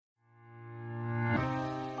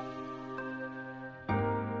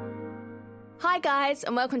Hi guys,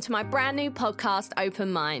 and welcome to my brand new podcast,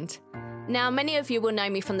 Open Mind. Now, many of you will know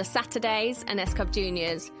me from the Saturdays and S Club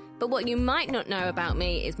Juniors, but what you might not know about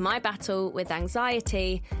me is my battle with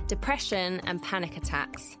anxiety, depression, and panic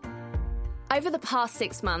attacks. Over the past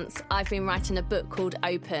 6 months, I've been writing a book called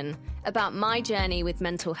Open, about my journey with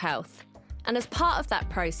mental health. And as part of that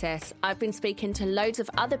process, I've been speaking to loads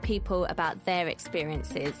of other people about their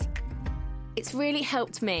experiences. It's really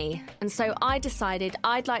helped me, and so I decided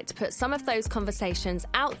I'd like to put some of those conversations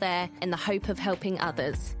out there in the hope of helping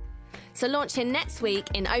others. So launching next week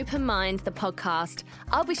in Open Mind, the podcast,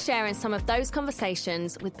 I'll be sharing some of those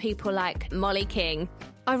conversations with people like Molly King.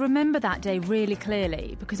 I remember that day really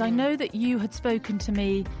clearly because I know that you had spoken to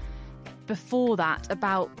me before that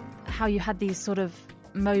about how you had these sort of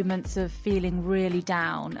moments of feeling really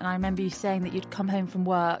down. And I remember you saying that you'd come home from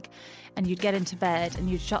work and you'd get into bed and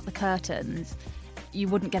you'd shut the curtains. You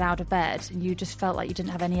wouldn't get out of bed and you just felt like you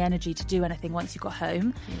didn't have any energy to do anything once you got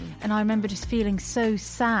home. And I remember just feeling so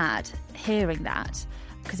sad hearing that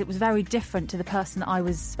because it was very different to the person that I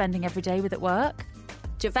was spending every day with at work.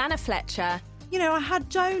 Giovanna Fletcher. You know, I had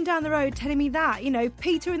Joan down the road telling me that, you know,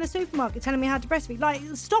 Peter in the supermarket telling me how to breastfeed. Like,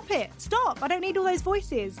 stop it, stop. I don't need all those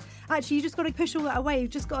voices. Actually, you just got to push all that away.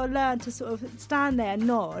 You've just got to learn to sort of stand there,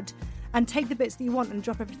 nod, and take the bits that you want and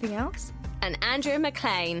drop everything else. And Andrea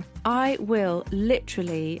McLean. I'm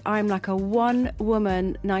like a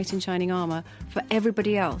one-woman knight in shining armour for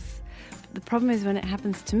everybody else. The problem is when it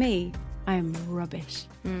happens to me, I'm rubbish.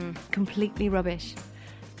 Completely rubbish.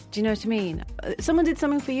 Do you know what I mean? If someone did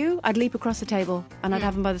something for you, I'd leap across the table and I'd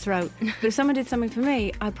have them by the throat. But if someone did something for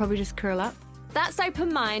me, I'd probably just curl up. That's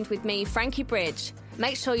Open Mind with me, Frankie Bridge.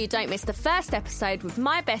 Make sure you don't miss the first episode with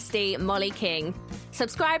my bestie, Molly King.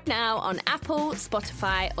 Subscribe now on Apple,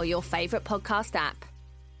 Spotify, or your favourite podcast app.